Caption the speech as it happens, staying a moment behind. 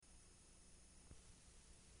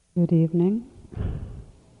Good evening.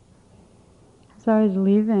 As I was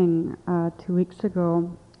leaving 2 weeks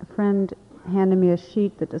ago, a friend handed me a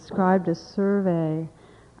sheet that described a survey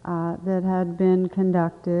that had been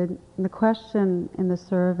conducted. And the question in the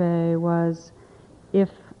survey was, if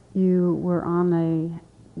you were on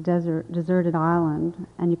a deserted island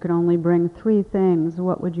and you could only bring 3 things,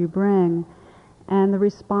 what would you bring? And the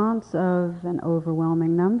response of an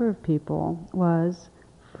overwhelming number of people was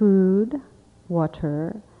food,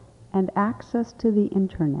 water, and access to the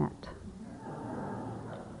internet.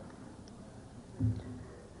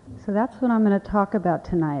 So that's what I'm going to talk about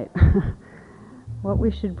tonight. What we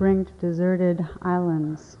should bring to deserted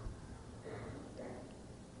islands.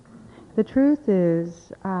 The truth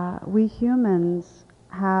is, we humans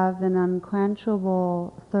have an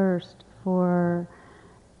unquenchable thirst for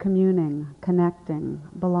communing, connecting,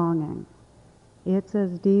 belonging. It's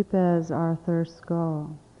as deep as our thirsts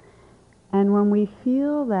go. And when we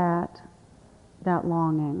feel that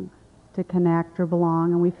longing to connect or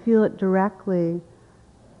belong, and we feel it directly,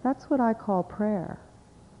 that's what I call prayer,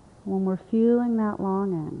 when we're feeling that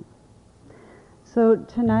longing. So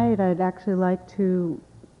tonight I'd actually like to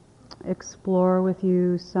explore with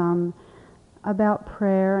you some about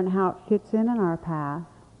prayer and how it fits in our path,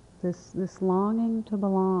 this longing to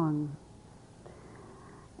belong.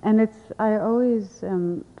 And I always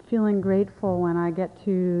am feeling grateful when I get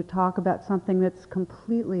to talk about something that's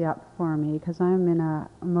completely up for me, because I'm in a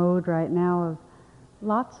mode right now of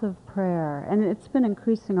lots of prayer. And it's been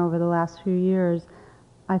increasing over the last few years.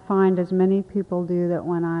 I find, as many people do, that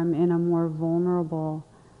when I'm in a more vulnerable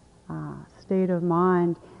state of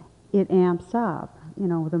mind, it amps up. You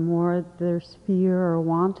know, the more there's fear or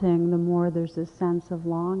wanting, the more there's a sense of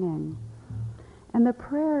longing. And the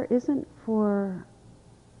prayer isn't for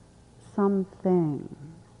something.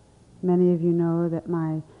 Many of you know that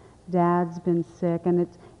my dad's been sick, and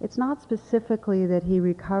it's not specifically that he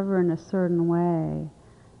recover in a certain way,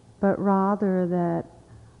 but rather that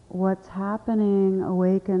what's happening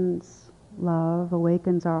awakens love,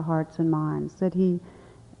 awakens our hearts and minds. That he,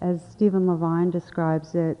 as Stephen Levine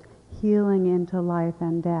describes it, healing into life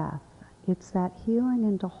and death. It's that healing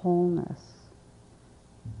into wholeness.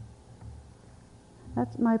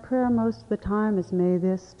 That's my prayer most of the time, is may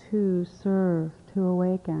this too serve to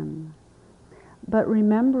awaken. But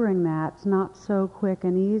remembering that's not so quick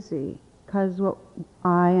and easy, because what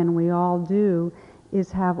I and we all do is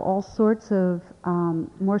have all sorts of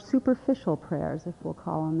more superficial prayers, if we'll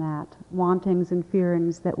call them that, wantings and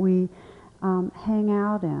fearings that we hang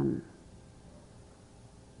out in.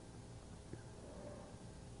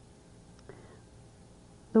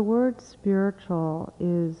 The word spiritual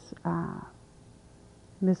is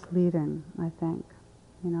misleading, I think.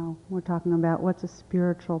 You know, we're talking about what's a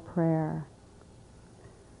spiritual prayer,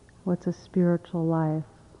 what's a spiritual life.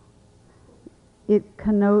 It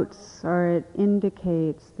connotes or it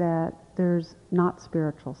indicates that there's not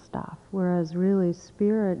spiritual stuff, whereas really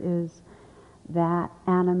spirit is that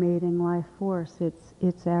animating life force.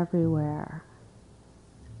 It's everywhere.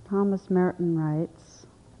 Thomas Merton writes,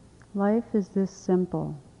 "Life is this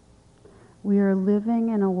simple. We are living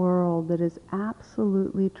in a world that is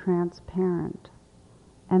absolutely transparent,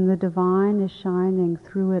 and the divine is shining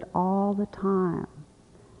through it all the time.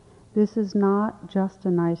 This is not just a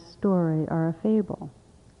nice story or a fable.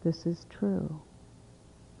 This is true."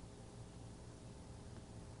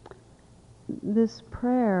 This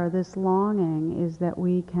prayer, this longing, is that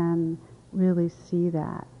we can really see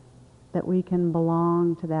that we can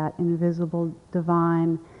belong to that invisible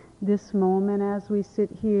divine this moment as we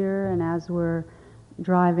sit here and as we're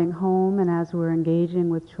driving home and as we're engaging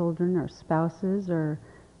with children or spouses or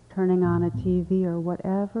turning on a TV or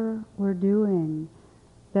whatever we're doing,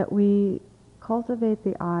 that we cultivate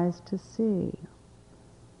the eyes to see.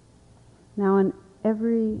 Now, in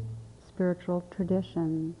every spiritual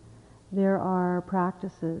tradition, there are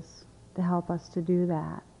practices to help us to do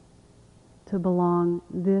that, to belong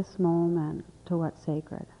this moment to what's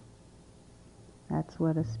sacred. That's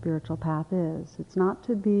what a spiritual path is. It's not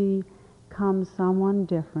to become someone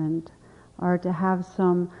different or to have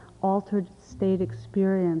some altered state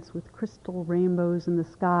experience with crystal rainbows in the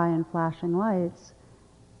sky and flashing lights.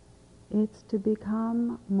 It's to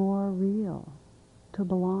become more real, to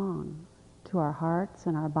belong to our hearts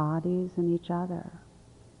and our bodies and each other.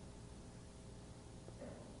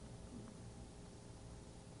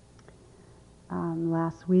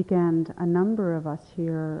 Last weekend, a number of us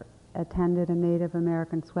here attended a Native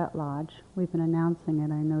American sweat lodge. We've been announcing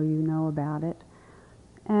it. I know you know about it.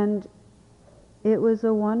 And it was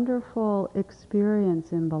a wonderful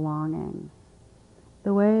experience in belonging.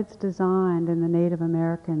 The way it's designed, and the Native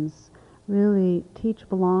Americans really teach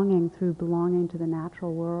belonging through belonging to the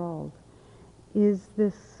natural world, is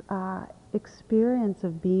this experience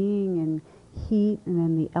of being in heat and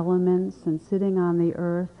in the elements and sitting on the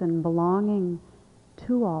earth and belonging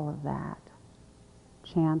to all of that,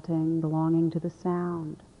 chanting, belonging to the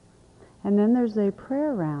sound. And then there's a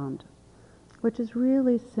prayer round, which is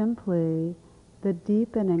really simply the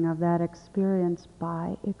deepening of that experience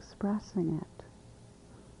by expressing it.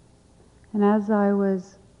 And as I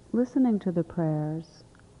was listening to the prayers,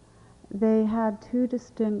 they had two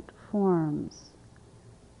distinct forms.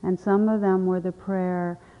 And some of them were the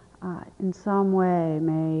prayer, in some way,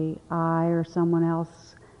 may I or someone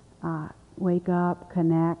else wake up,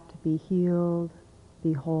 connect, be healed,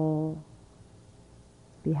 be whole,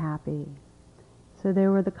 be happy. So they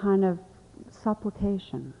were the kind of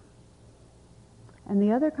supplication. And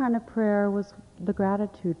the other kind of prayer was the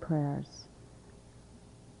gratitude prayers,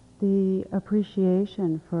 the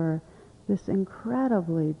appreciation for this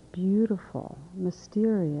incredibly beautiful,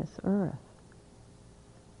 mysterious earth,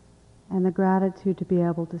 and the gratitude to be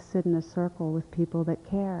able to sit in a circle with people that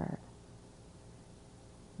cared,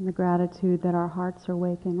 and the gratitude that our hearts are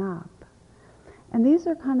waking up. And these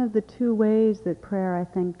are kind of the two ways that prayer, I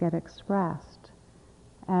think, get expressed,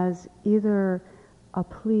 as either a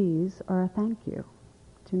please or a thank you.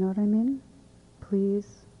 Do you know what I mean?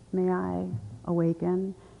 Please, may I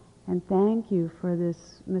awaken, and thank you for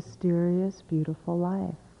this mysterious, beautiful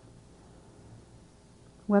life.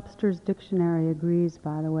 Webster's dictionary agrees,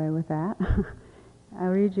 by the way, with that. I'll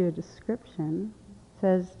read you a description. It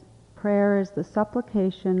says, prayer is the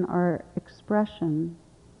supplication or expression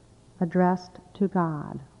addressed to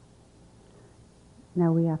God.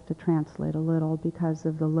 Now we have to translate a little because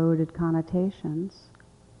of the loaded connotations.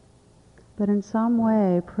 But in some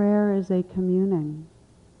way, prayer is a communing.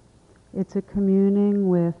 It's a communing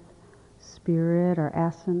with spirit or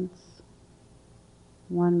essence.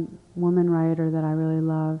 One woman writer that I really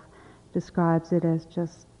love describes it as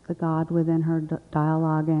just the God within her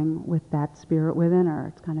dialoguing with that spirit within her.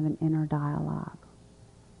 It's kind of an inner dialogue.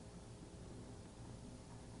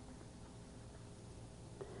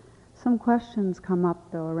 Some questions come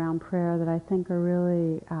up, though, around prayer that I think are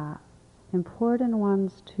really important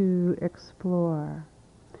ones to explore.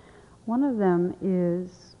 One of them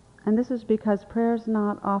is, and this is because prayer is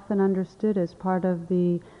not often understood as part of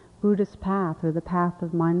the Buddhist path or the path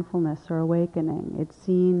of mindfulness or awakening. It's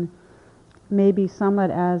seen maybe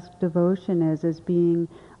somewhat as devotion is, as being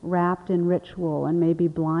wrapped in ritual and maybe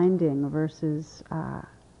blinding versus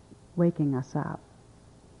waking us up.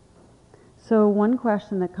 So one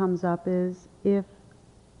question that comes up is, if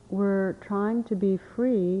we're trying to be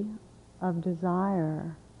free of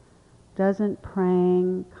desire, doesn't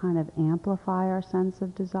praying kind of amplify our sense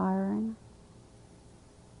of desiring?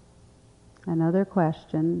 Another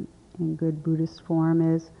question in good Buddhist form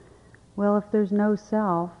is, well, if there's no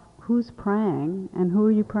self, who's praying and who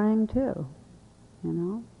are you praying to? You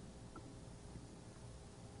know?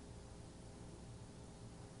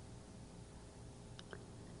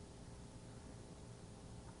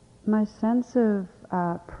 My sense of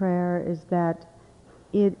prayer is that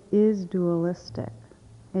it is dualistic.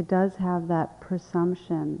 It does have that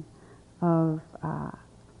presumption of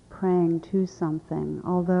praying to something,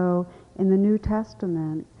 although in the New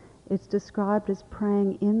Testament it's described as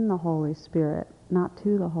praying in the Holy Spirit, not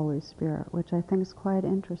to the Holy Spirit, which I think is quite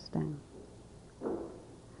interesting.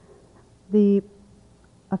 The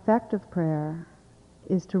effect of prayer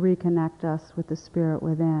is to reconnect us with the Spirit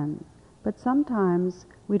within. But sometimes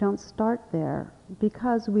we don't start there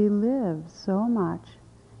because we live so much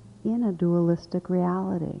in a dualistic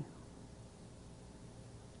reality.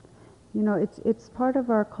 You know, it's part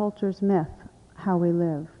of our culture's myth, how we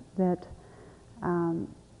live, that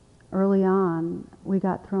early on we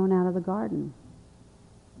got thrown out of the garden.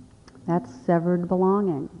 That's severed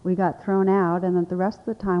belonging. We got thrown out, and then the rest of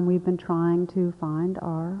the time we've been trying to find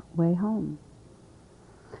our way home.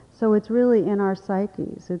 So it's really in our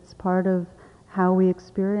psyches. It's part of how we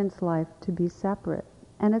experience life to be separate.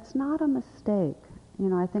 And it's not a mistake. You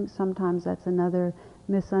know, I think sometimes that's another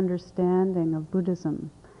misunderstanding of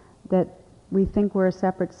Buddhism, that we think we're a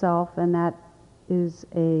separate self, and that is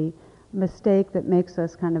a mistake that makes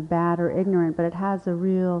us kind of bad or ignorant, but it has a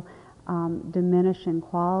real diminishing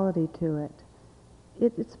quality to it.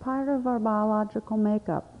 It's part of our biological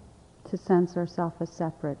makeup to sense ourselves as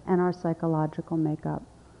separate, and our psychological makeup.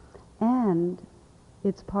 And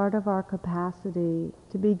it's part of our capacity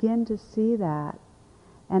to begin to see that,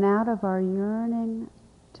 and out of our yearning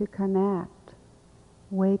to connect,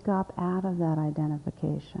 wake up out of that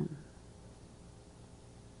identification.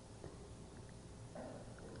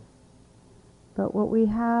 But what we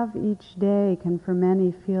have each day can for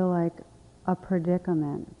many feel like a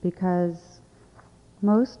predicament, because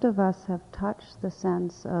most of us have touched the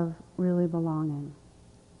sense of really belonging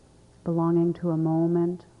to a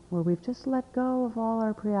moment where we've just let go of all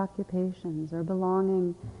our preoccupations, or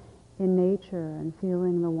belonging in nature and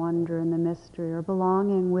feeling the wonder and the mystery, or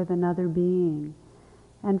belonging with another being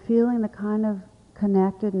and feeling the kind of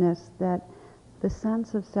connectedness that the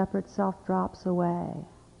sense of separate self drops away.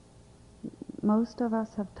 Most of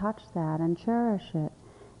us have touched that and cherish it.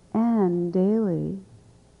 And daily,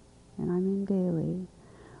 and I mean daily,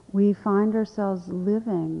 we find ourselves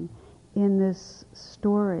living in this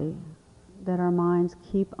story that our minds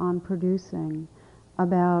keep on producing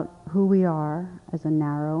about who we are as a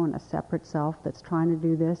narrow and a separate self that's trying to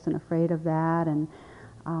do this and afraid of that, and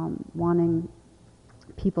wanting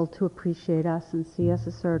people to appreciate us and see us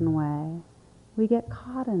a certain way. We get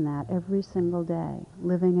caught in that every single day,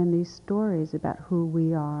 living in these stories about who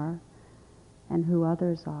we are and who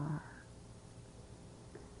others are.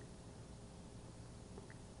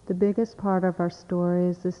 The biggest part of our story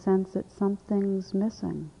is the sense that something's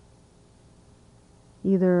missing.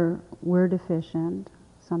 Either we're deficient,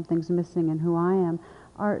 something's missing in who I am,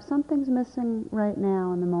 or something's missing right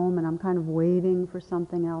now in the moment. I'm kind of waiting for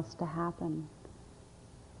something else to happen,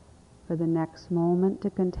 for the next moment to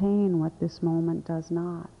contain what this moment does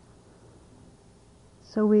not.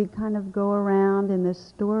 So we kind of go around in this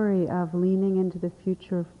story of leaning into the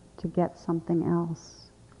future to get something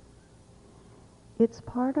else. It's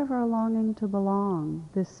part of our longing to belong,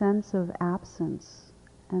 this sense of absence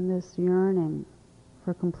and this yearning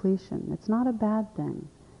for completion. It's not a bad thing,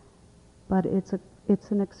 but it's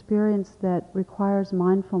an experience that requires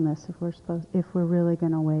mindfulness if we're really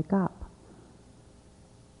going to wake up.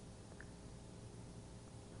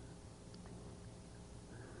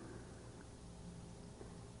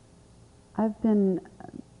 I've been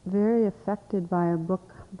very affected by a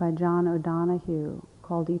book by John O'Donohue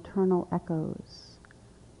called Eternal Echoes,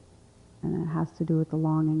 and it has to do with the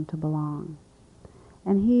longing to belong.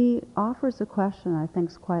 And he offers a question I think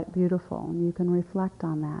is quite beautiful, and you can reflect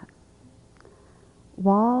on that.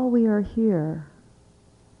 While we are here,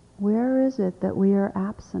 where is it that we are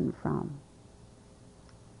absent from?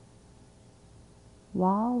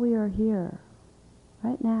 While we are here,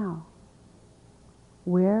 right now,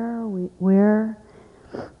 where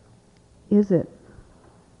is it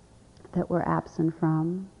that we're absent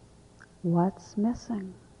from? What's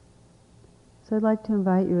missing? So I'd like to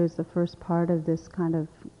invite you, as the first part of this kind of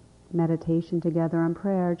meditation together on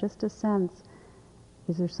prayer, just to sense,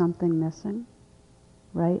 is there something missing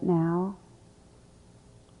right now?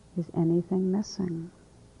 Is anything missing?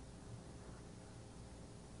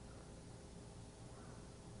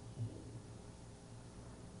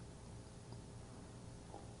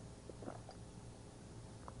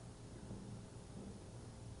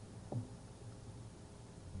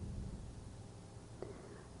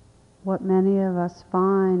 What many of us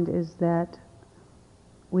find is that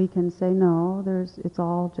we can say, no, it's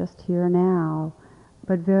all just here now,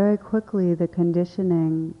 but very quickly the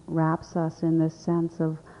conditioning wraps us in this sense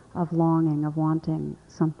of longing, of wanting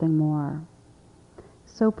something more.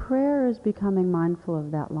 So prayer is becoming mindful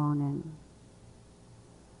of that longing.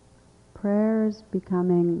 Prayer is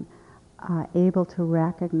becoming able to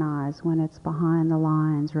recognize when it's behind the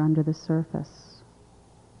lines or under the surface.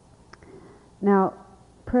 Now,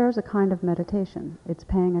 prayer is a kind of meditation. It's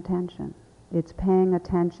paying attention. It's paying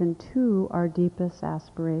attention to our deepest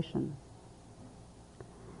aspiration.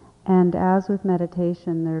 And as with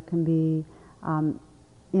meditation, there can be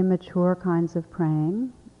immature kinds of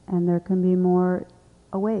praying, and there can be more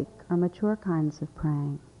awake or mature kinds of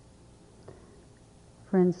praying.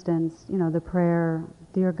 For instance, the prayer,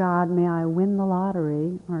 "Dear God, may I win the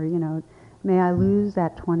lottery," or, "May I lose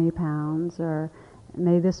that 20 pounds," or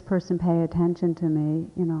 "May this person pay attention to me,"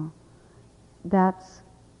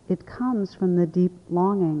 it comes from the deep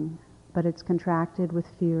longing, but it's contracted with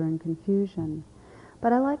fear and confusion.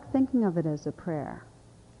 But I like thinking of it as a prayer.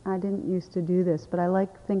 I didn't used to do this, but I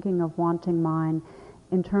like thinking of wanting mine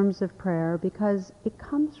in terms of prayer because it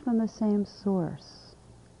comes from the same source.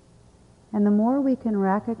 And the more we can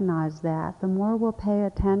recognize that, the more we'll pay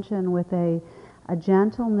attention with a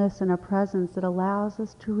gentleness and a presence that allows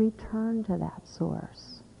us to return to that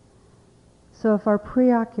source. So if our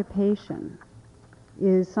preoccupation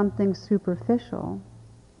is something superficial,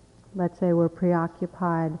 let's say we're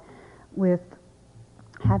preoccupied with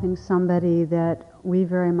having somebody that we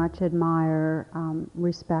very much admire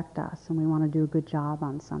respect us, and we want to do a good job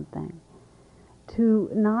on something, to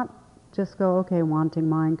not just go, okay, wanting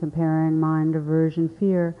mind, comparing mind, aversion,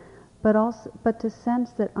 fear, but to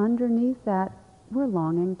sense that underneath that we're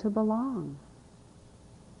longing to belong.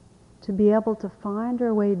 To be able to find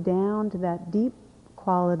our way down to that deep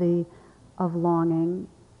quality of longing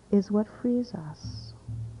is what frees us.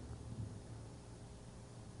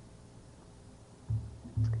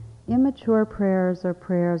 Immature prayers are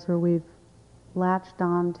prayers where we've latched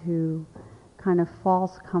on to kind of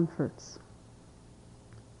false comforts,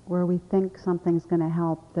 where we think something's going to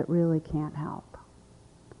help that really can't help.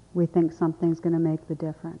 We think something's going to make the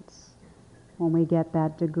difference when we get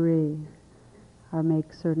that degree, or make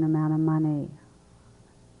a certain amount of money,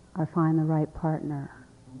 or find the right partner.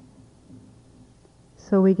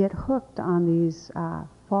 So we get hooked on these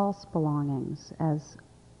false belongings, as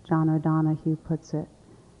John O'Donohue puts it.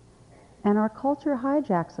 And our culture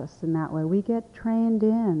hijacks us in that way. We get trained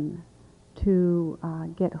in to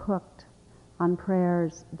get hooked on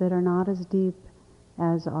prayers that are not as deep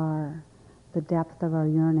as the depth of our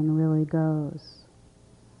yearning really goes.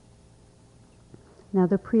 Now,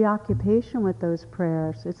 the preoccupation with those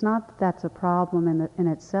prayers, it's not that that's a problem in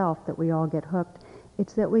itself that we all get hooked.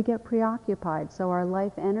 It's that we get preoccupied, so our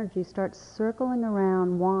life energy starts circling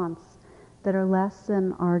around wants that are less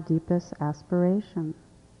than our deepest aspiration.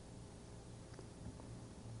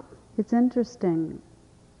 It's interesting,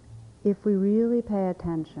 if we really pay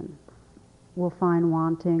attention, we'll find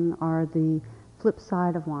wanting are the flip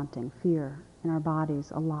side of wanting, fear, in our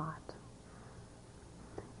bodies a lot.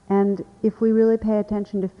 And if we really pay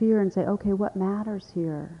attention to fear and say, okay, what matters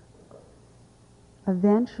here?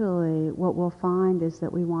 Eventually, what we'll find is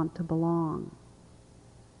that we want to belong.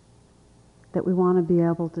 That we want to be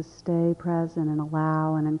able to stay present and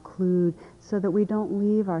allow and include so that we don't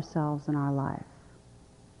leave ourselves in our life.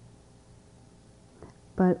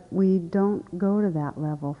 But we don't go to that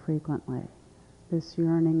level frequently, this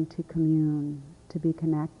yearning to commune, to be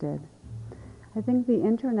connected. I think the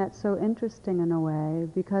internet's so interesting in a way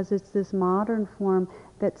because it's this modern form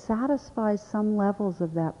that satisfies some levels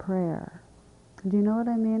of that prayer. Do you know what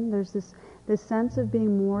I mean? There's this sense of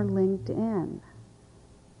being more linked in.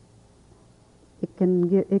 It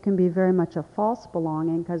can be very much a false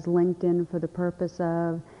belonging because linked in for the purpose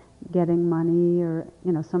of getting money or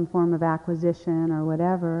some form of acquisition or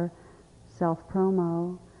whatever,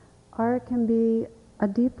 self-promo, or it can be a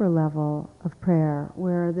deeper level of prayer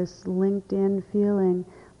where this linked in feeling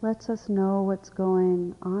lets us know what's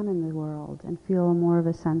going on in the world and feel more of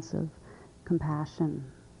a sense of compassion.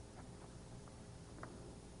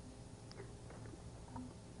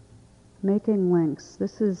 Making links.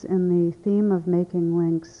 This is in the theme of making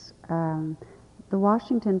links. The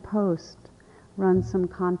Washington Post runs some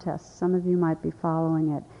contests. Some of you might be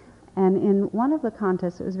following it. And in one of the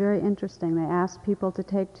contests, it was very interesting. They asked people to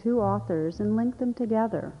take two authors and link them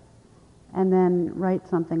together and then write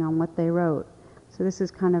something on what they wrote. So this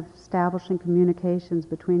is kind of establishing communications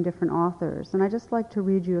between different authors. And I just like to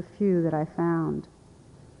read you a few that I found.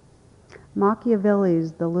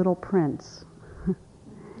 Machiavelli's The Little Prince.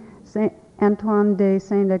 Antoine de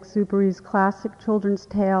Saint-Exupéry's classic children's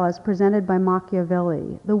tale as presented by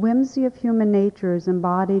Machiavelli. The whimsy of human nature is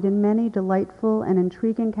embodied in many delightful and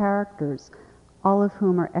intriguing characters, all of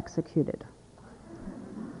whom are executed.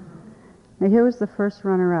 Now here was the first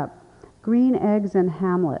runner-up. Green Eggs and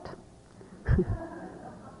Hamlet.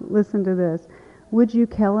 Listen to this. Would you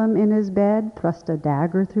kill him in his bed, thrust a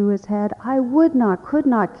dagger through his head? I would not, could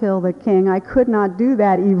not kill the king. I could not do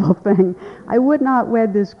that evil thing. I would not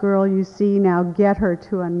wed this girl you see, now get her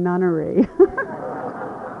to a nunnery.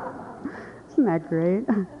 Isn't that great?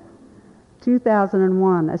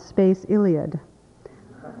 2001, A Space Iliad.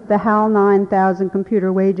 The HAL 9000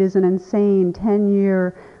 computer wages an insane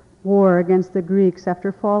 10-year war against the Greeks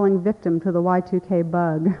after falling victim to the Y2K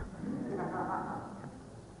bug.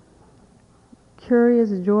 Curious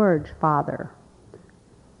George, father.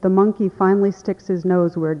 The monkey finally sticks his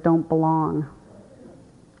nose where it don't belong.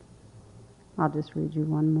 I'll just read you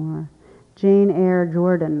one more. Jane Eyre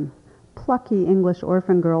Jordan. Plucky English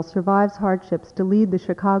orphan girl survives hardships to lead the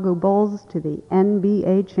Chicago Bulls to the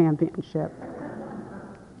NBA championship.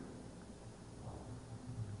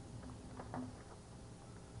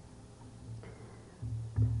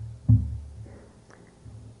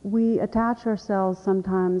 We attach ourselves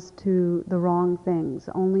sometimes to the wrong things,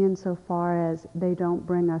 only insofar as they don't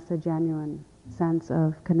bring us a genuine sense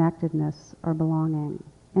of connectedness or belonging.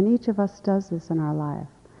 And each of us does this in our life.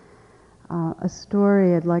 A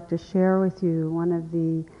story I'd like to share with you, one of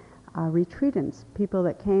the retreatants, people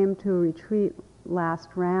that came to a retreat last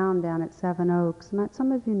round down at Seven Oaks, and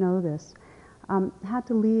some of you know this, had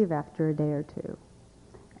to leave after a day or two.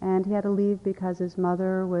 And he had to leave because his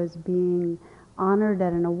mother was being honored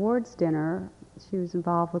at an awards dinner. She was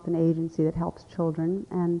involved with an agency that helps children,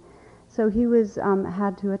 and So he was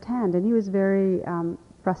had to attend, and he was very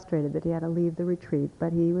frustrated that he had to leave the retreat,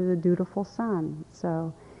 but he was a dutiful son.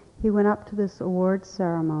 So he went up to this awards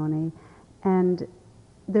ceremony, and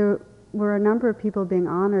there were a number of people being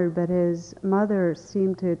honored, but his mother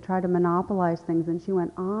seemed to try to monopolize things, and she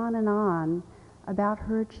went on and on about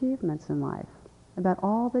her achievements in life, about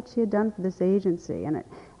all that she had done for this agency,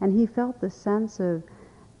 and he felt this sense of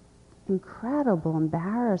incredible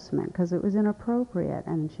embarrassment because it was inappropriate,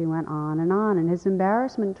 and she went on, and his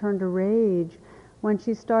embarrassment turned to rage when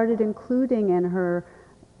she started including in her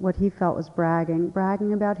what he felt was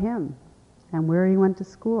bragging about him and where he went to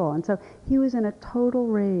school. And so he was in a total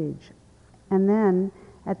rage. And then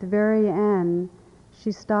at the very end,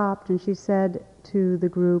 she stopped and she said to the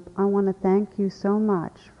group, "I want to thank you so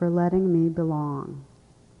much for letting me belong."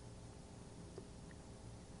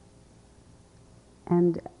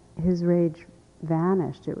 And his rage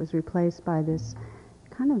vanished. It was replaced by this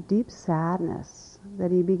kind of deep sadness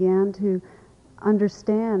that he began to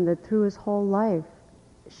understand that through his whole life,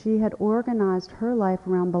 she had organized her life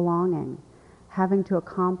around belonging, having to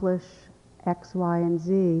accomplish X, Y, and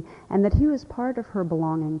Z, and that he was part of her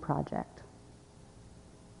belonging project.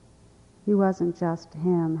 He wasn't just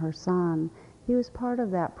him, her son. He was part of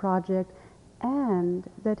that project, and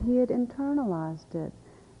that he had internalized it,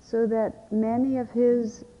 so that many of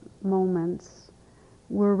his moments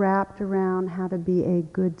were wrapped around how to be a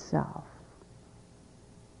good self.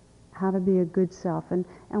 How to be a good self. And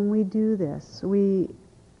we do this. We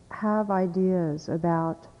have ideas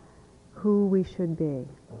about who we should be.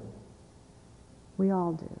 We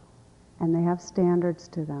all do. And they have standards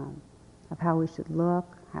to them of how we should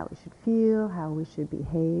look, how we should feel, how we should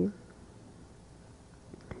behave.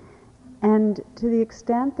 And to the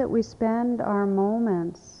extent that we spend our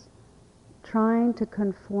moments trying to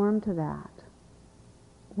conform to that,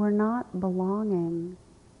 we're not belonging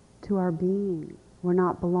to our being. We're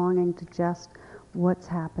not belonging to just what's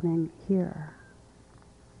happening here.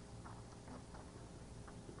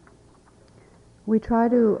 We try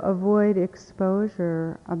to avoid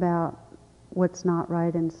exposure about what's not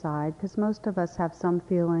right inside, because most of us have some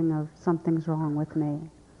feeling of something's wrong with me.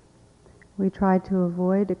 We try to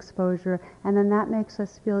avoid exposure, and then that makes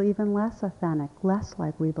us feel even less authentic, less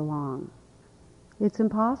like we belong. It's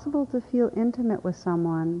impossible to feel intimate with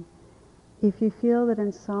someone if you feel that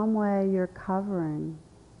in some way you're covering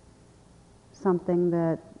something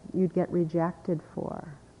that you'd get rejected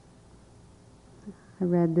for. I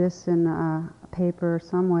read this in a paper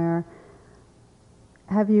somewhere.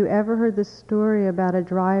 Have you ever heard the story about a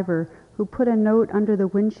driver who put a note under the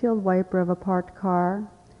windshield wiper of a parked car?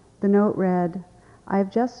 The note read, "I have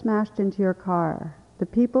just smashed into your car. The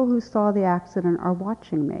people who saw the accident are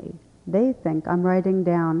watching me. They think I'm writing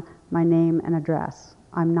down my name and address.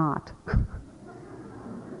 I'm not."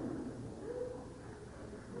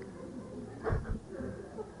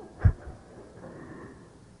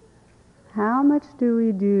 How much do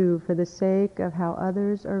we do for the sake of how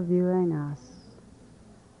others are viewing us?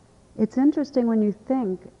 It's interesting when you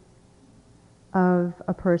think of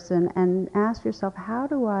a person and ask yourself, how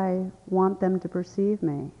do I want them to perceive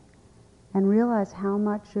me? And realize how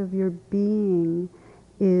much of your being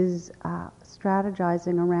is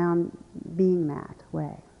strategizing around being that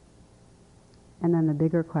way. And then the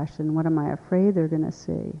bigger question, what am I afraid they're going to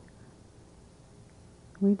see?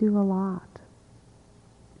 We do a lot.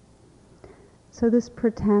 So this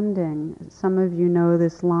pretending, some of you know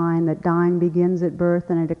this line that dying begins at birth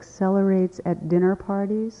and it accelerates at dinner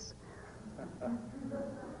parties.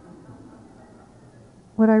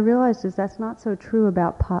 What I realized is that's not so true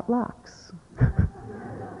about potlucks.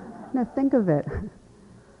 Now think of it.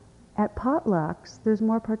 At potlucks, there's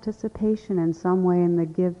more participation in some way in the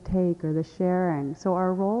give-take or the sharing. So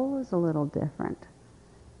our role is a little different.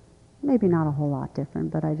 Maybe not a whole lot different,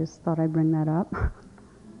 but I just thought I'd bring that up.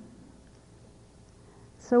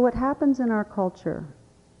 So what happens in our culture?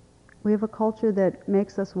 We have a culture that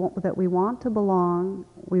makes us that we want to belong,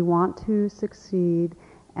 we want to succeed,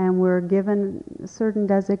 and we're given certain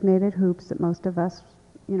designated hoops that most of us,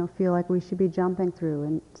 feel like we should be jumping through,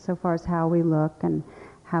 and so far as how we look and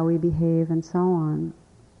how we behave and so on.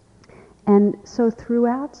 And so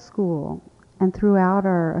throughout school and throughout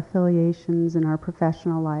our affiliations in our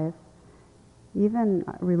professional life, even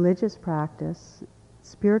religious practice,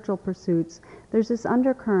 spiritual pursuits, there's this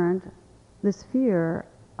undercurrent, this fear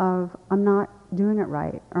of I'm not doing it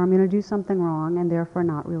right, or I'm going to do something wrong and therefore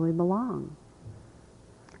not really belong.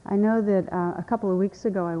 I know that a couple of weeks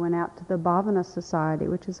ago I went out to the Bhavana Society,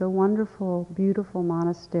 which is a wonderful, beautiful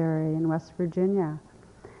monastery in West Virginia.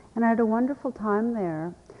 And I had a wonderful time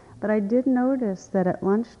there, but I did notice that at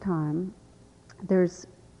lunchtime there's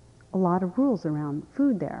a lot of rules around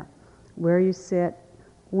food there. Where you sit,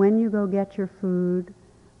 when you go get your food,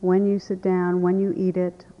 when you sit down, when you eat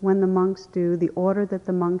it, when the monks do, the order that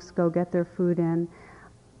the monks go get their food in.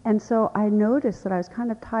 And so I noticed that I was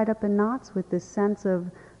kind of tied up in knots with this sense of,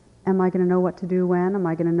 am I going to know what to do when? Am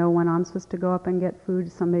I going to know when I'm supposed to go up and get food?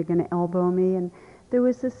 Is somebody going to elbow me? And there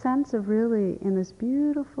was this sense of really, in this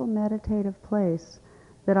beautiful meditative place,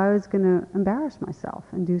 that I was going to embarrass myself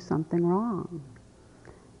and do something wrong.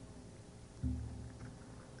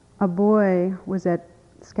 A boy was at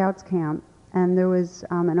Scouts camp, and there was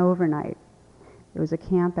an overnight. There was a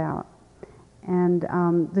camp out. And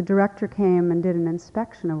the director came and did an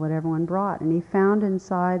inspection of what everyone brought, and he found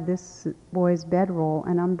inside this boy's bedroll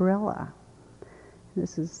an umbrella.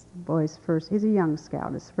 This is the boy's he's a young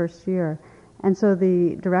scout, his first year. And so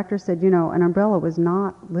the director said, an umbrella was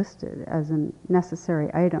not listed as a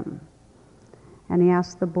necessary item. And he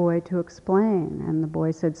asked the boy to explain, and the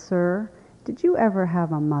boy said, "Sir, did you ever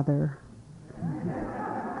have a mother?"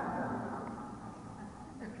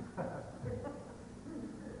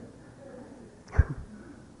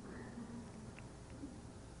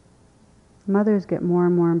 Mothers get more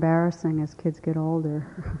and more embarrassing as kids get older.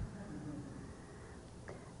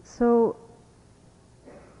 So,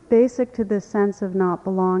 basic to this sense of not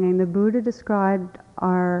belonging, the Buddha described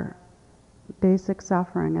our basic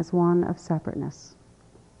suffering as one of separateness.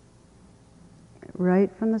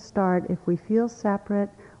 Right from the start, if we feel separate,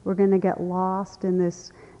 we're going to get lost in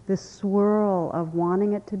this swirl of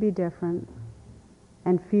wanting it to be different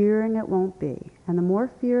and fearing it won't be. And the more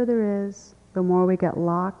fear there is, the more we get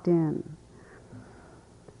locked in.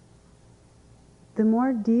 The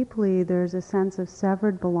more deeply there's a sense of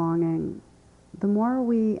severed belonging, the more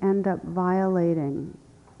we end up violating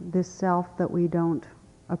this self that we don't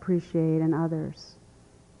appreciate in others.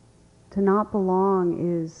 To not belong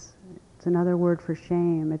it's another word for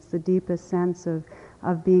shame. It's the deepest sense of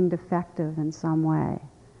being defective in some way.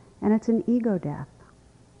 And it's an ego death.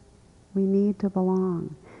 We need to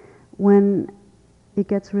belong. When it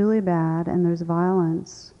gets really bad and there's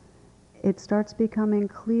violence, it starts becoming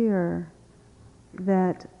clear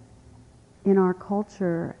that in our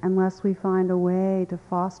culture, unless we find a way to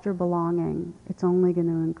foster belonging, it's only going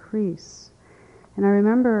to increase. And I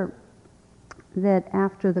remember that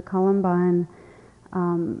after the Columbine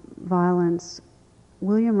violence,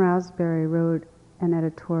 William Raspberry wrote an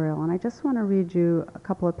editorial, and I just want to read you a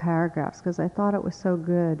couple of paragraphs because I thought it was so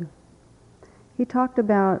good. He talked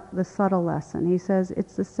about the subtle lesson. He says,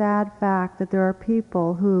 "It's the sad fact that there are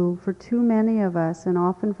people who, for too many of us, and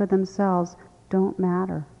often for themselves, don't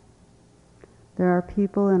matter. There are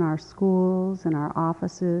people in our schools, in our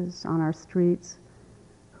offices, on our streets,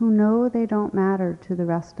 who know they don't matter to the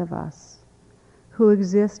rest of us, who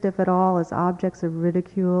exist, if at all, as objects of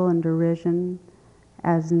ridicule and derision,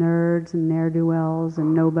 as nerds and ne'er-do-wells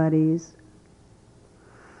and nobodies,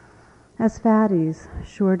 as fatties,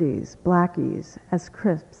 shorties, blackies, as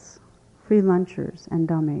crisps, free lunchers, and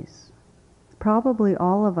dummies. Probably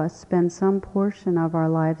all of us spend some portion of our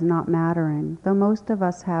lives not mattering, though most of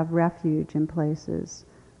us have refuge in places,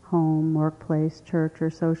 home, workplace, church,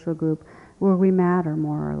 or social group, where we matter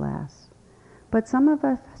more or less. But some of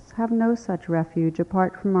us have no such refuge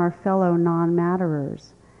apart from our fellow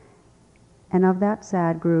non-matterers. And of that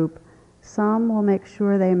sad group, some will make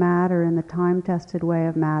sure they matter in the time-tested way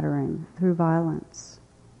of mattering, through violence.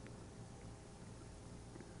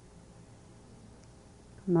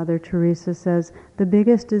 Mother Teresa says, "The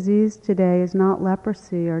biggest disease today is not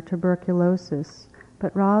leprosy or tuberculosis,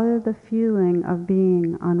 but rather the feeling of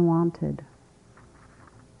being unwanted."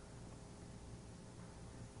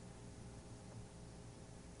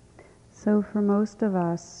 So for most of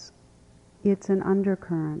us, it's an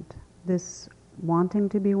undercurrent, this wanting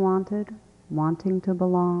to be wanted, wanting to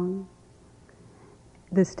belong,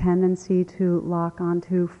 this tendency to lock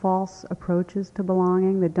onto false approaches to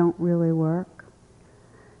belonging that don't really work.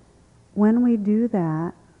 When we do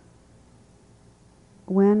that,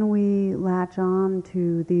 when we latch on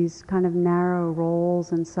to these kind of narrow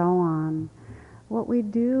roles and so on, what we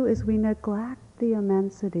do is we neglect the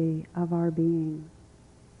immensity of our being.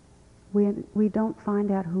 We don't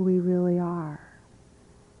find out who we really are.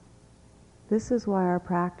 This is why our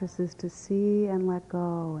practice is to see and let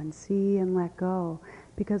go, and see and let go.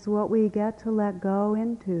 Because what we get to let go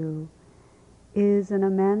into is an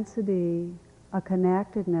immensity, a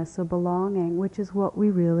connectedness, a belonging, which is what we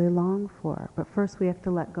really long for. But first we have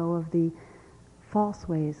to let go of the false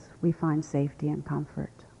ways we find safety and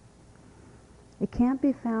comfort. It can't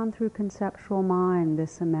be found through conceptual mind,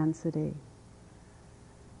 this immensity,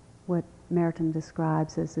 what Merton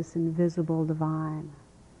describes as this invisible divine.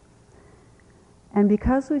 And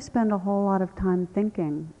because we spend a whole lot of time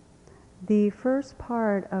thinking, the first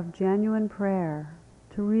part of genuine prayer,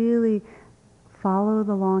 to really follow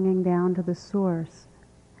the longing down to the source,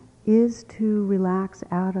 is to relax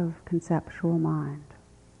out of conceptual mind.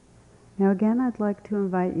 Now again, I'd like to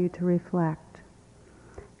invite you to reflect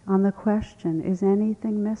on the question, is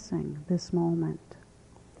anything missing this moment?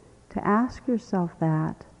 To ask yourself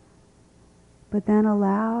that, but then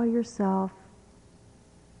allow yourself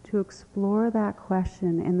to explore that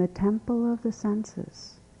question in the temple of the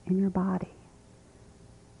senses, in your body.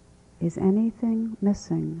 Is anything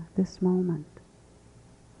missing this moment?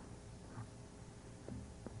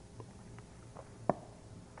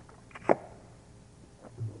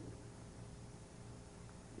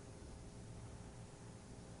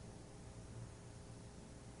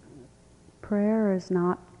 Prayer is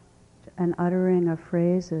not an uttering of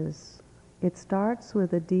phrases. It starts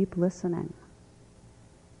with a deep listening.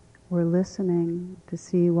 We're listening to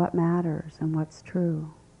see what matters and what's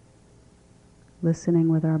true. Listening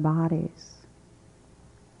with our bodies.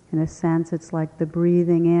 In a sense, it's like the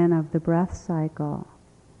breathing in of the breath cycle.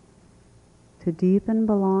 To deepen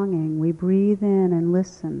belonging, we breathe in and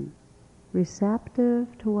listen,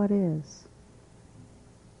 receptive to what is.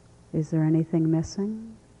 Is there anything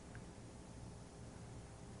missing?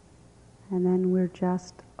 And then we're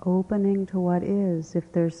just opening to what is. If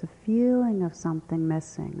there's a feeling of something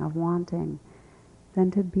missing, of wanting,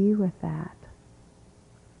 then to be with that.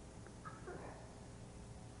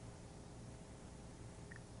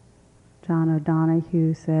 John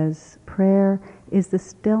O'Donohue says, prayer is the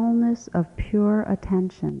stillness of pure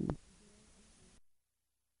attention.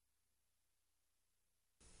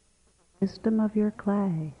 Wisdom of your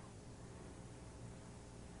clay.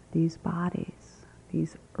 These bodies,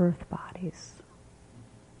 these earth bodies.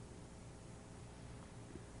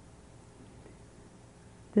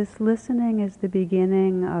 This listening is the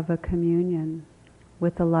beginning of a communion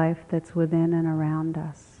with the life that's within and around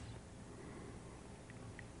us.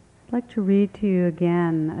 I'd like to read to you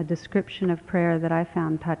again a description of prayer that I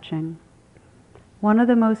found touching. One of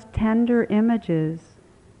the most tender images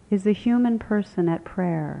is the human person at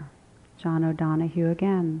prayer. John O'Donohue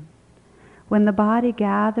again. When the body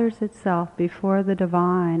gathers itself before the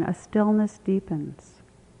divine, a stillness deepens.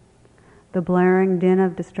 The blaring din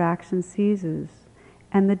of distraction ceases,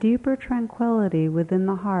 and the deeper tranquility within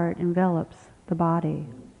the heart envelops the body.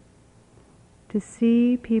 To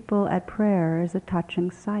see people at prayer is a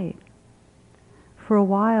touching sight. For a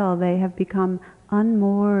while they have become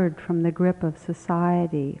unmoored from the grip of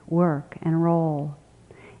society, work, and role.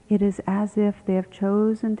 It is as if they have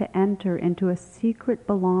chosen to enter into a secret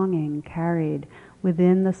belonging carried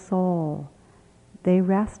within the soul. They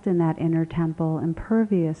rest in that inner temple,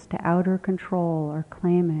 impervious to outer control or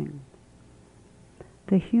claiming.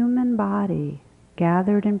 The human body,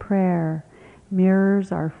 gathered in prayer,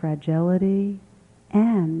 mirrors our fragility,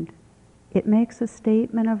 and it makes a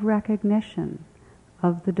statement of recognition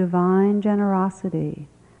of the divine generosity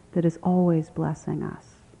that is always blessing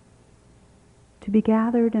us. To be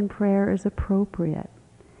gathered in prayer is appropriate.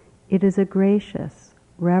 It is a gracious,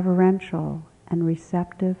 reverential, and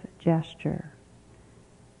receptive gesture.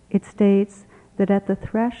 It states that at the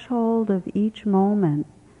threshold of each moment,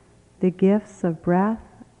 the gifts of breath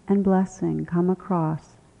and blessing come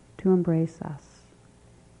across to embrace us.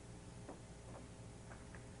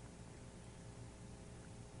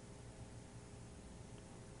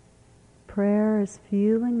 Prayer is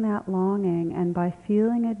feeling that longing, and by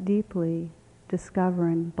feeling it deeply,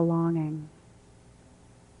 discovering belonging.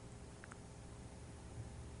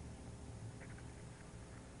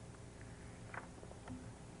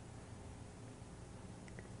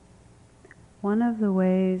 One of the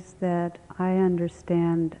ways that I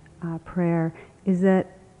understand prayer is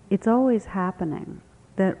that it's always happening.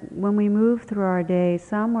 That when we move through our day,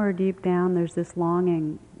 somewhere deep down there's this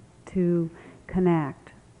longing to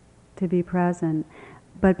connect, to be present.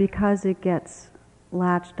 But because it gets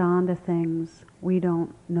latched onto things, we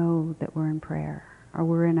don't know that we're in prayer, or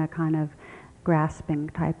we're in a kind of grasping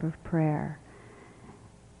type of prayer.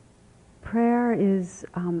 Prayer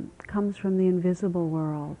comes from the invisible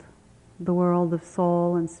world, the world of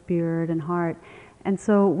soul and spirit and heart. And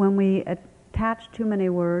so when we attach too many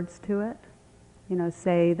words to it,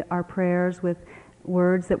 say our prayers with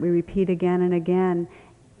words that we repeat again and again,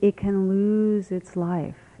 it can lose its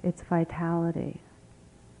life, its vitality.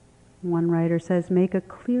 One writer says, make a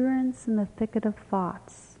clearance in the thicket of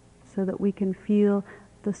thoughts so that we can feel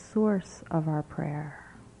the source of our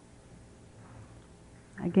prayer.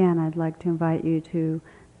 Again, I'd like to invite you to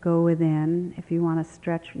go within. If you want to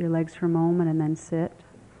stretch your legs for a moment and then sit.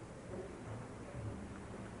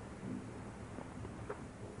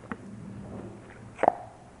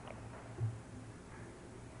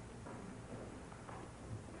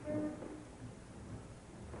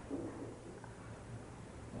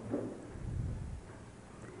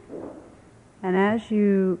 And as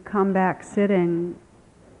you come back sitting,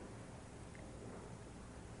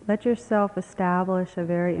 let yourself establish a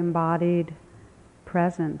very embodied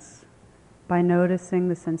presence by noticing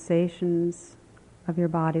the sensations of your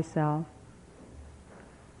body self,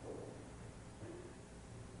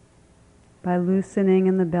 by loosening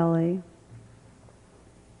in the belly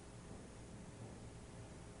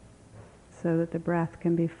so that the breath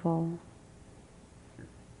can be full.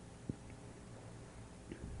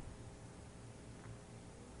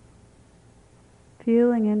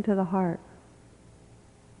 Feeling into the heart,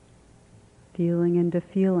 feeling into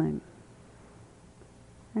feeling.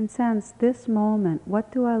 And sense this moment,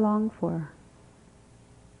 what do I long for?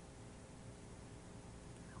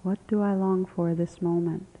 What do I long for this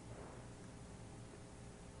moment?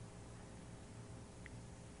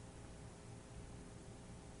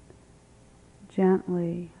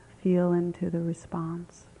 Gently feel into the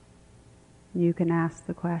response. You can ask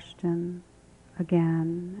the question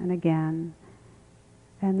again and again,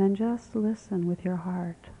 and then just listen with your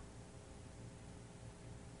heart.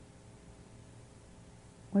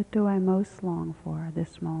 What do I most long for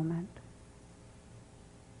this moment?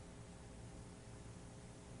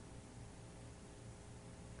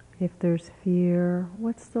 If there's fear,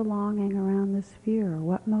 what's the longing around this fear?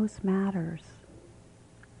 What most matters?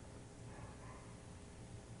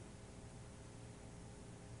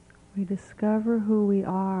 We discover who we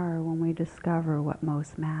are when we discover what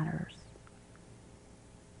most matters.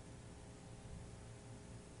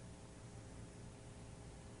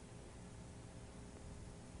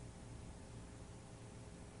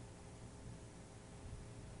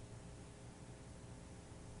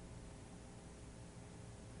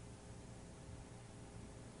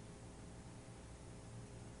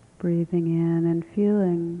 Breathing in and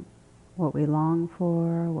feeling what we long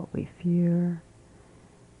for, what we fear.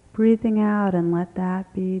 Breathing out and let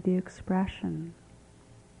that be the expression,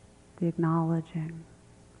 the acknowledging,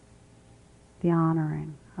 the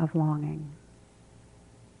honoring of longing.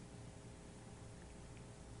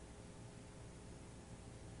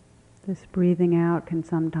 This breathing out can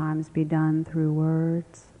sometimes be done through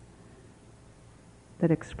words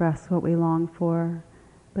that express what we long for,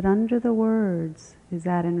 but under the words is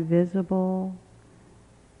that invisible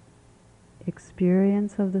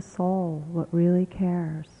experience of the soul, what really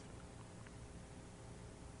cares.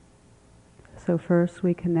 So first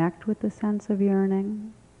we connect with the sense of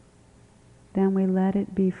yearning, then we let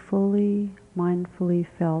it be fully, mindfully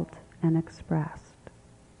felt and expressed.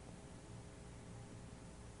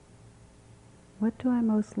 What do I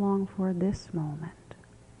most long for this moment?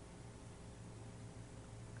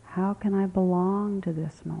 How can I belong to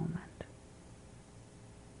this moment?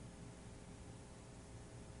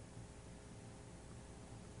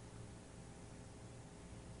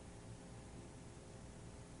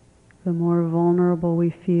 The more vulnerable we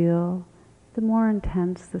feel, the more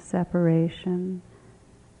intense the separation,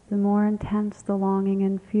 the more intense the longing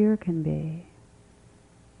and fear can be.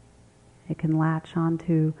 It can latch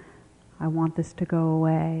onto, I want this to go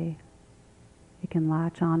away. It can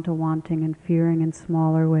latch onto wanting and fearing in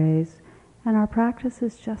smaller ways. And our practice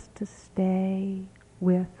is just to stay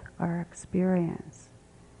with our experience.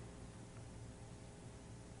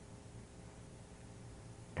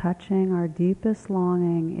 Touching our deepest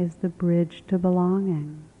longing is the bridge to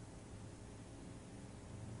belonging.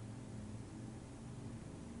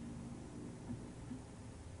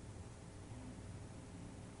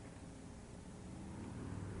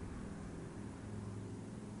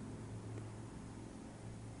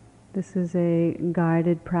 This is a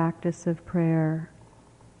guided practice of prayer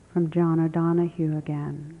from John O'Donohue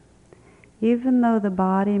again. Even though the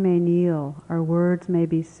body may kneel, or words may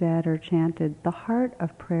be said or chanted, the heart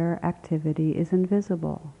of prayer activity is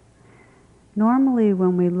invisible. Normally,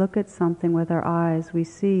 when we look at something with our eyes, we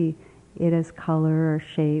see it as color or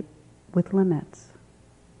shape with limits.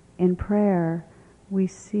 In prayer, we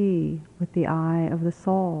see with the eye of the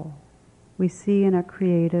soul. We see in a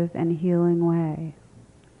creative and healing way.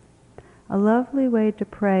 A lovely way to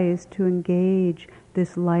pray is to engage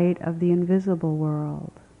this light of the invisible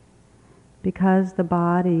world. Because the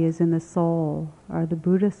body is in the soul, or the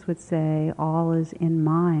Buddhists would say, all is in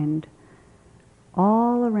mind,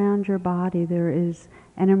 all around your body there is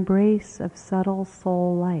an embrace of subtle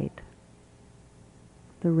soul light,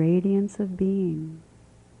 the radiance of being.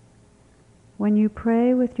 When you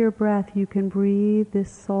pray with your breath, you can breathe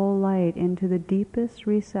this soul light into the deepest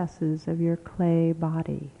recesses of your clay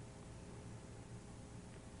body.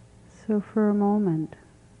 So for a moment,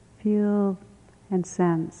 feel and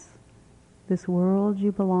sense this world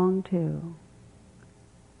you belong to,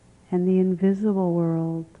 and the invisible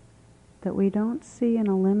world that we don't see in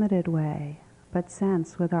a limited way, but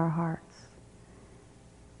sense with our hearts.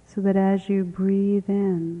 So that as you breathe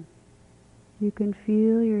in, you can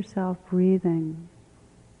feel yourself breathing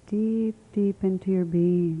deep, deep into your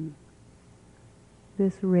being.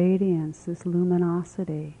 This radiance, this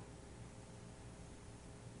luminosity.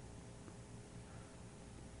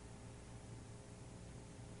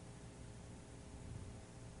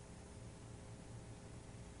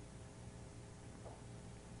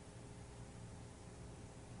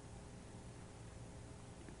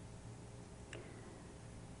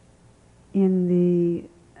 In the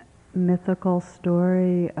mythical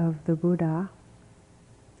story of the Buddha,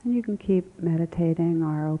 and you can keep meditating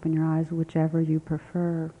or open your eyes, whichever you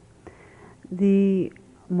prefer. The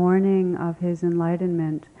morning of his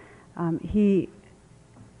enlightenment, he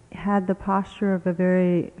had the posture of a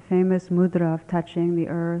very famous mudra of touching the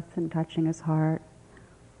earth and touching his heart.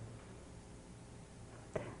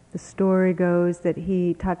 The story goes that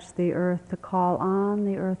he touched the earth to call on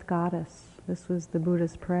the earth goddess. This was the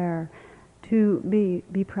Buddha's prayer, to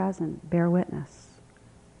be present, bear witness.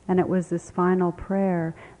 And it was this final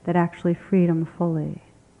prayer that actually freed him fully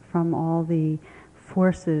from all the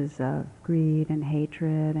forces of greed and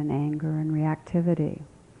hatred and anger and reactivity.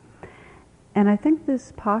 And I think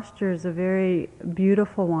this posture is a very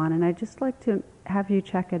beautiful one, and I'd just like to have you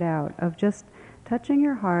check it out, of just touching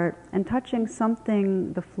your heart and touching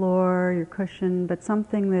something, the floor, your cushion, but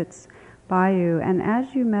something that's by you. And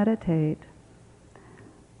as you meditate,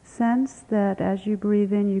 sense that as you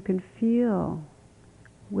breathe in, you can feel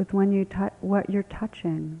with when you what you're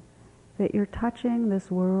touching, that you're touching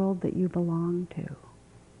this world that you belong to.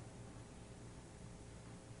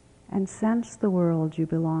 And sense the world you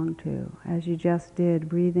belong to, as you just did,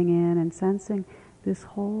 breathing in and sensing this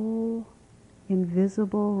whole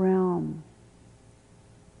invisible realm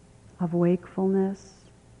of wakefulness,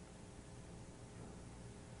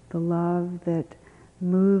 the love that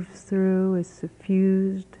moves through, is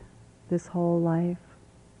suffused this whole life,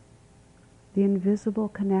 the invisible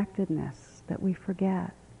connectedness that we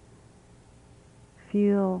forget.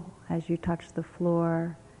 Feel as you touch the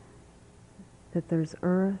floor that there's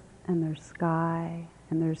earth and there's sky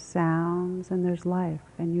and there's sounds and there's life,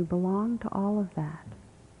 and you belong to all of that.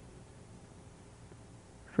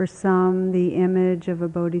 For some, the image of a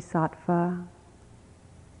bodhisattva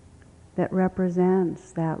that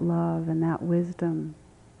represents that love and that wisdom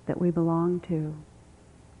that we belong to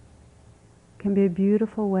can be a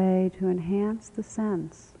beautiful way to enhance the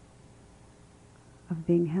sense of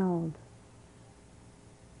being held.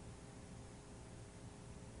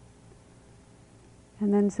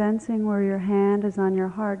 And then sensing where your hand is on your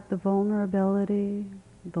heart, the vulnerability,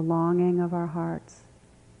 the longing of our hearts,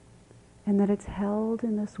 and that it's held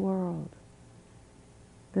in this world,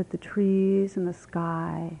 that the trees and the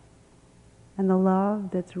sky and the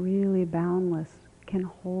love that's really boundless can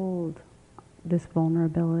hold this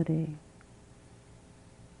vulnerability.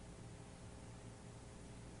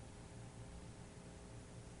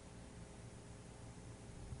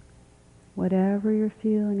 Whatever you're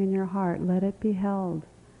feeling in your heart, let it be held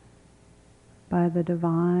by the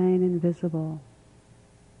divine invisible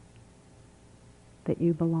that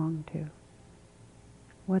you belong to.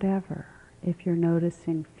 Whatever. If you're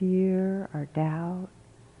noticing fear or doubt,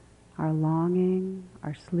 our longing,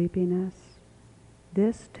 our sleepiness,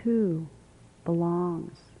 this too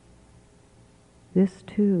belongs. This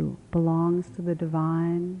too belongs to the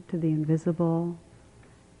divine, to the invisible.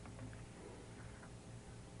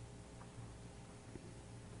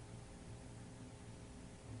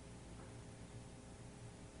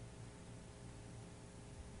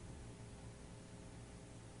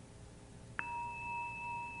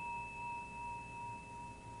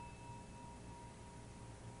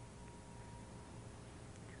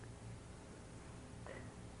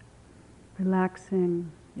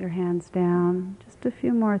 Relaxing your hands down. Just a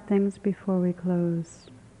few more things before we close.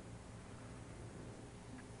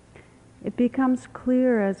 It becomes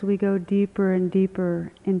clear as we go deeper and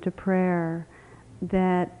deeper into prayer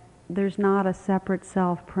that there's not a separate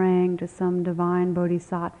self praying to some divine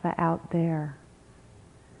bodhisattva out there.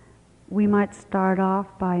 We might start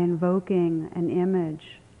off by invoking an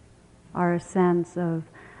image or a sense of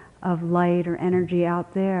light or energy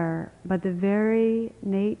out there, but the very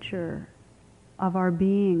nature of our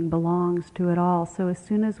being belongs to it all. So as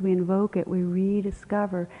soon as we invoke it, we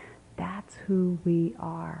rediscover that's who we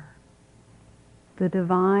are. The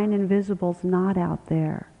divine invisible's not out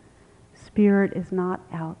there. Spirit is not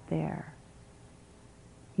out there.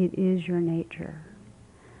 It is your nature.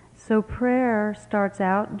 So prayer starts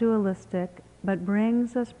out dualistic, but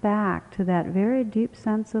brings us back to that very deep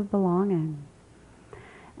sense of belonging.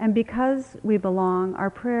 And because we belong, our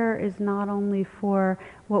prayer is not only for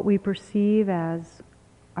what we perceive as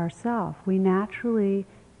ourself, we naturally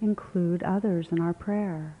include others in our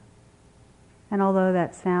prayer. And although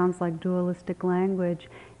that sounds like dualistic language,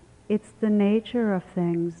 it's the nature of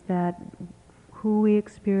things that who we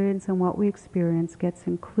experience and what we experience gets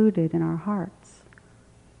included in our hearts.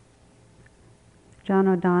 John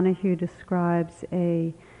O'Donohue describes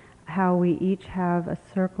how we each have a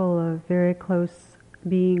circle of very close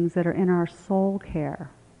beings that are in our soul care.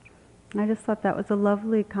 I just thought that was a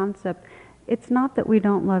lovely concept. It's not that we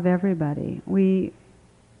don't love everybody.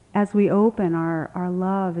 As we open, our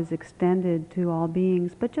love is extended to all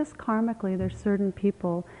beings, but just karmically there's certain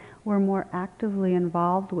people we're more actively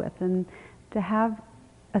involved with. And to have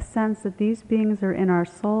a sense that these beings are in our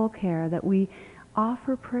soul care, that we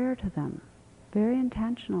offer prayer to them very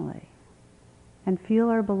intentionally and feel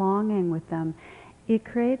our belonging with them, it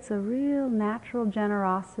creates a real natural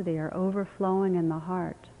generosity or overflowing in the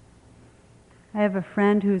heart. I have a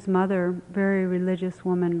friend whose mother, very religious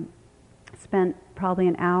woman, spent probably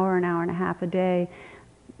an hour and a half a day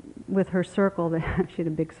with her circle, she had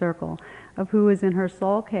a big circle, of who was in her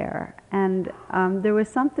soul care. And there was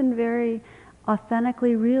something very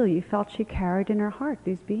authentically real. You felt she carried in her heart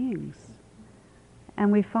these beings.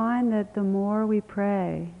 And we find that the more we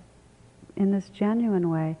pray in this genuine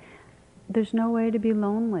way, there's no way to be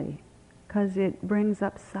lonely, because it brings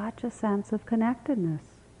up such a sense of connectedness.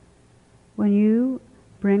 When you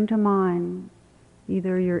bring to mind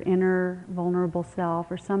either your inner vulnerable self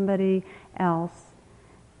or somebody else,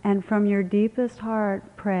 and from your deepest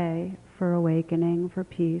heart pray for awakening, for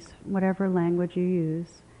peace, whatever language you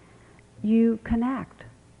use, you connect.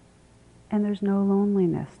 And there's no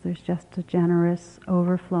loneliness. There's just a generous,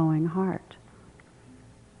 overflowing heart.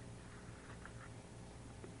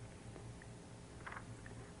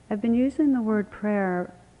 I've been using the word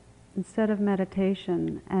prayer instead of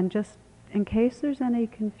meditation, and just in case there's any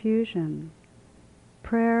confusion,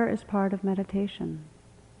 prayer is part of meditation.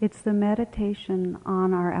 It's the meditation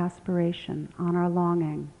on our aspiration, on our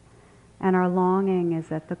longing. And our longing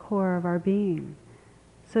is at the core of our being.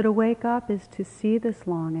 So to wake up is to see this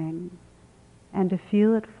longing and to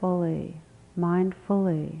feel it fully,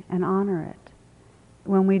 mindfully, and honor it.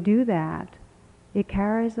 When we do that, it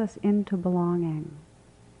carries us into belonging.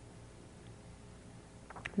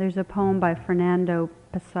 There's a poem by Fernando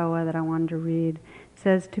Pessoa that I wanted to read. It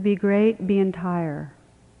says, "To be great, be entire.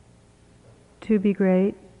 To be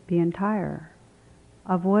great, be entire.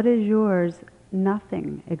 Of what is yours,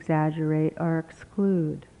 nothing exaggerate or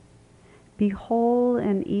exclude. Be whole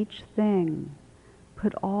in each thing.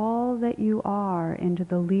 Put all that you are into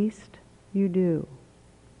the least you do.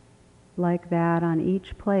 Like that on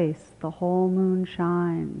each place the whole moon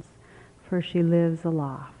shines, for she lives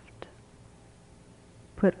aloft.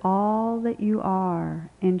 Put all that you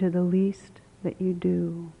are into the least that you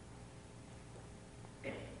do."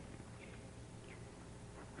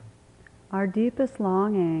 Our deepest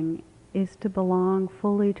longing is to belong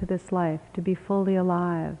fully to this life, to be fully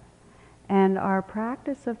alive. And our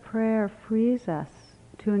practice of prayer frees us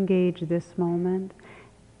to engage this moment,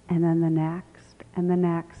 and then the next, and the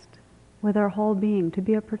next, with our whole being, to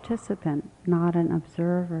be a participant, not an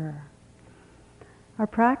observer. Our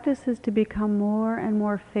practice is to become more and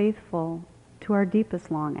more faithful to our deepest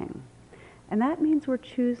longing. And that means we're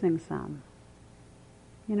choosing some.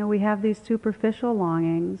 You know, we have these superficial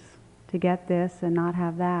longings to get this and not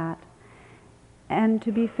have that. And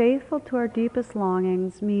to be faithful to our deepest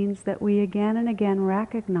longings means that we again and again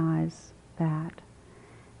recognize that,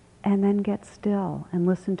 and then get still and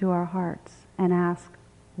listen to our hearts and ask,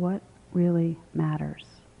 what really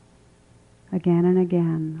matters? Again and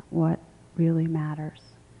again, what really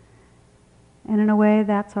matters? And in a way,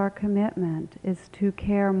 that's our commitment, is to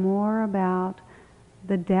care more about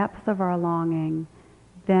the depth of our longing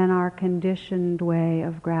than our conditioned way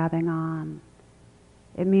of grabbing on.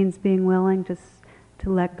 It means being willing to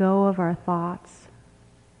let go of our thoughts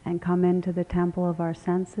and come into the temple of our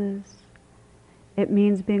senses. It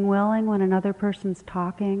means being willing when another person's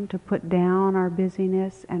talking to put down our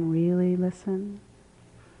busyness and really listen.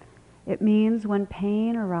 It means when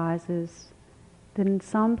pain arises that in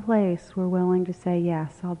some place we're willing to say,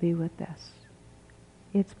 yes, I'll be with this.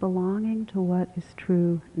 It's belonging to what is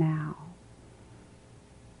true now.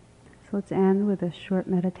 So let's end with a short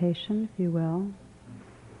meditation, if you will.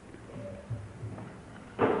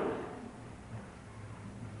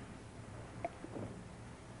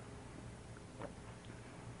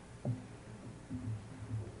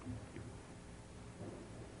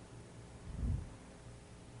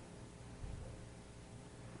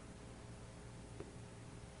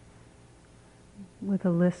 with a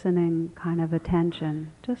listening kind of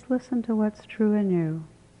attention. Just listen to what's true in you.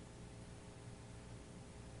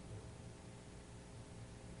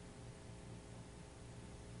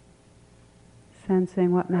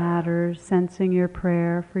 Sensing what matters, sensing your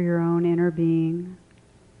prayer for your own inner being,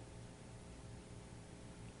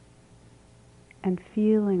 and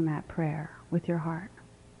feeling that prayer with your heart.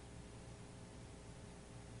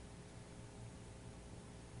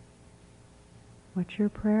 What's your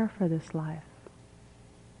prayer for this life,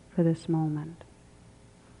 for this moment?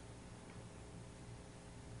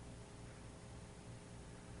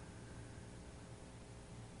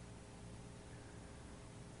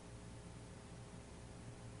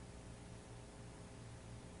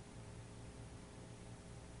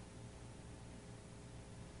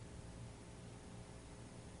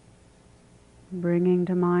 Bringing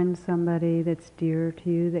to mind somebody that's dear to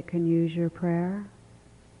you that can use your prayer.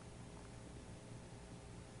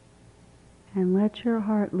 And let your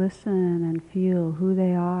heart listen and feel who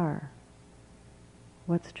they are,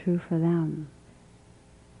 what's true for them,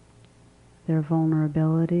 their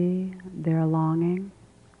vulnerability, their longing,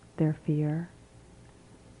 their fear.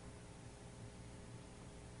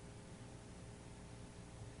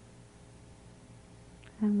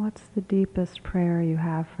 And what's the deepest prayer you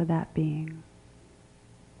have for that being?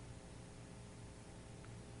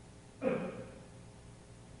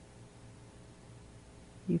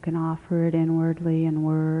 You can offer it inwardly in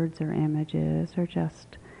words or images, or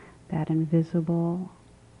just that invisible,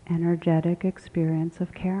 energetic experience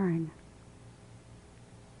of caring.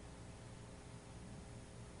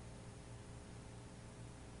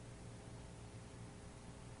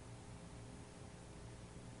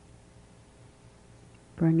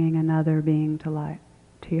 Bringing another being to light,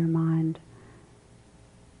 to your mind.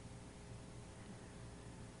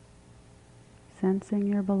 Sensing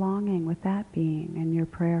your belonging with that being and your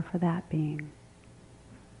prayer for that being.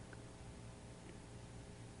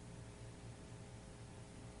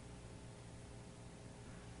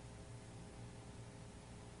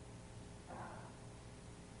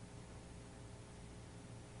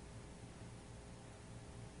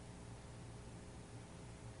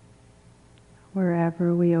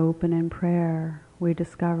 Wherever we open in prayer, we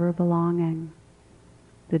discover belonging.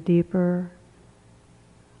 The deeper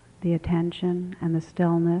the attention and the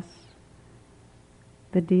stillness,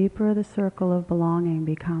 the deeper the circle of belonging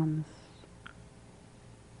becomes.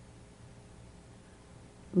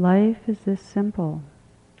 Life is this simple.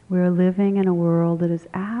 We are living in a world that is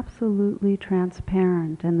absolutely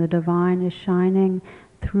transparent, and the divine is shining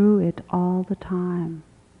through it all the time.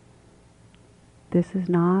 This is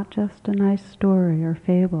not just a nice story or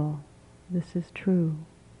fable. This is true.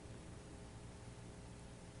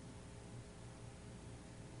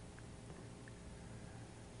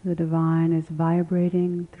 The divine is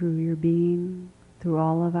vibrating through your being, through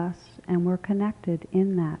all of us, and we're connected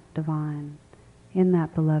in that divine, in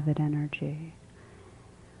that beloved energy.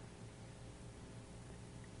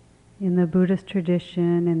 In the Buddhist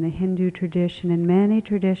tradition, in the Hindu tradition, in many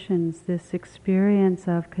traditions, this experience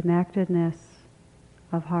of connectedness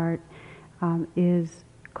of heart is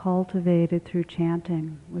cultivated through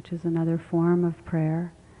chanting, which is another form of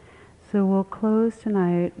prayer. So we'll close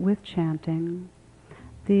tonight with chanting.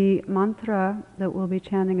 The mantra that we'll be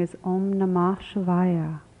chanting is Om Namah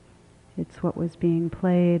Shivaya. It's what was being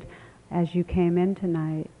played as you came in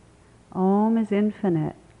tonight. Om is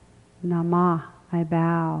infinite. Namah, I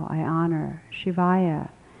bow, I honor.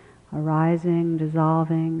 Shivaya, arising,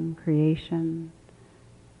 dissolving, creation.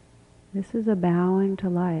 This is a bowing to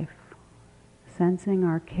life, sensing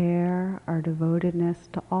our care, our devotedness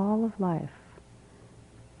to all of life.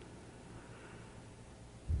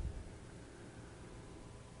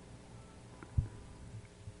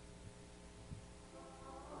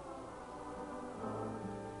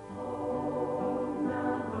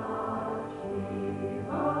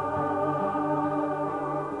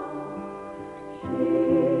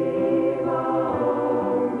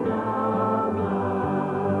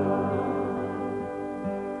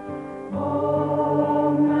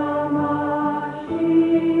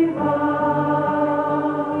 Shiva.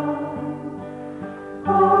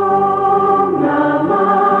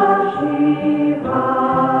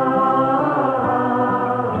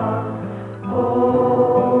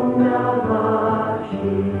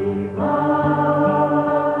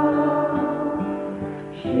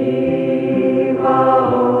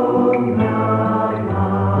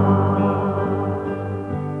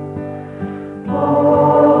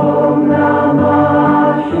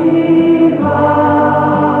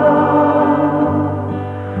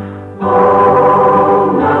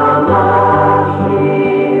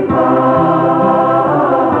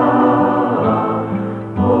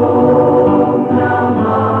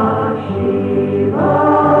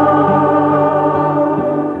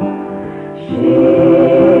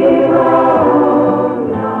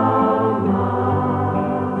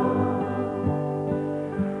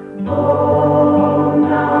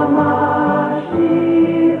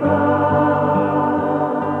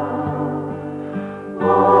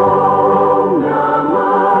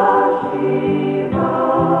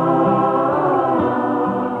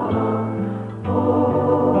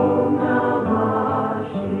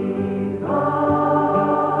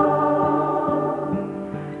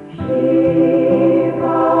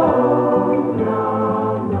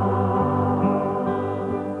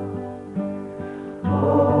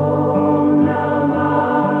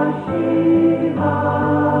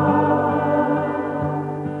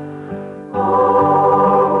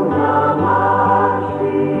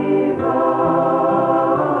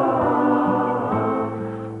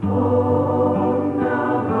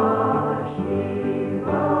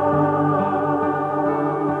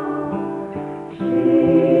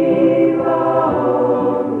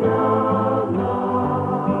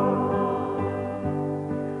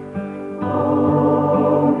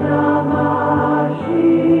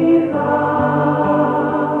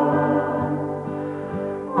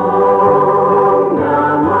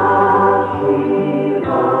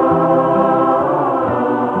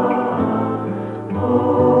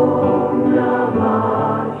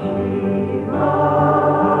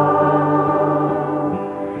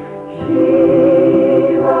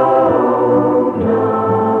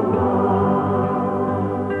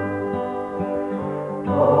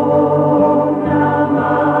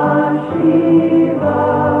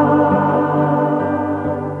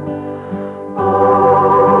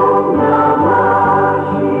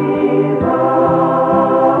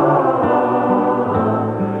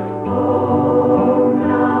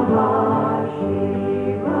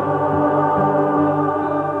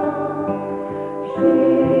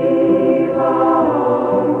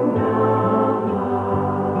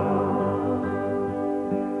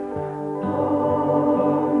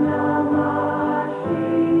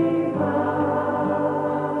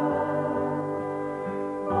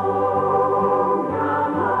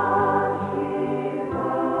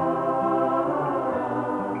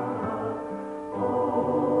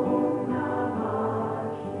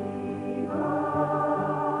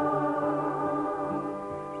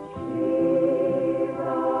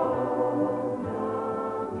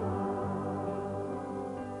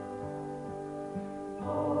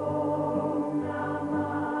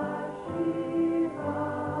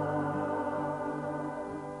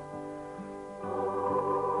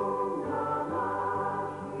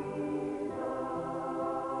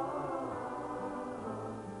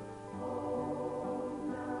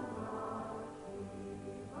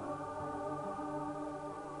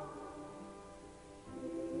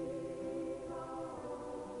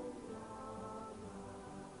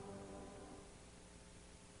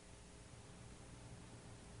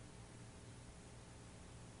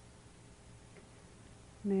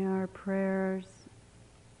 our prayers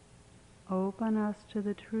open us to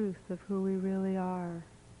the truth of who we really are,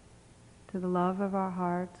 to the love of our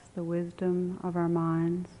hearts, the wisdom of our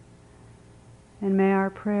minds. And may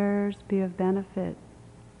our prayers be of benefit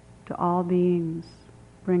to all beings,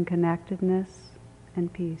 bring connectedness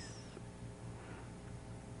and peace.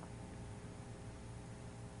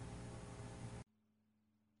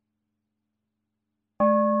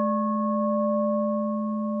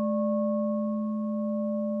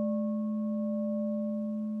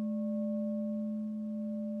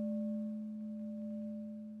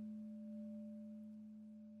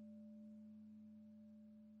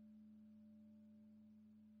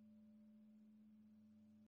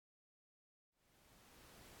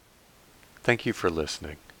 Thank you for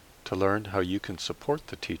listening. To learn how you can support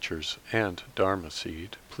the teachers and Dharma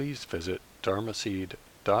Seed, please visit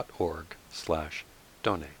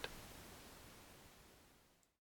dharmaseed.org/donate.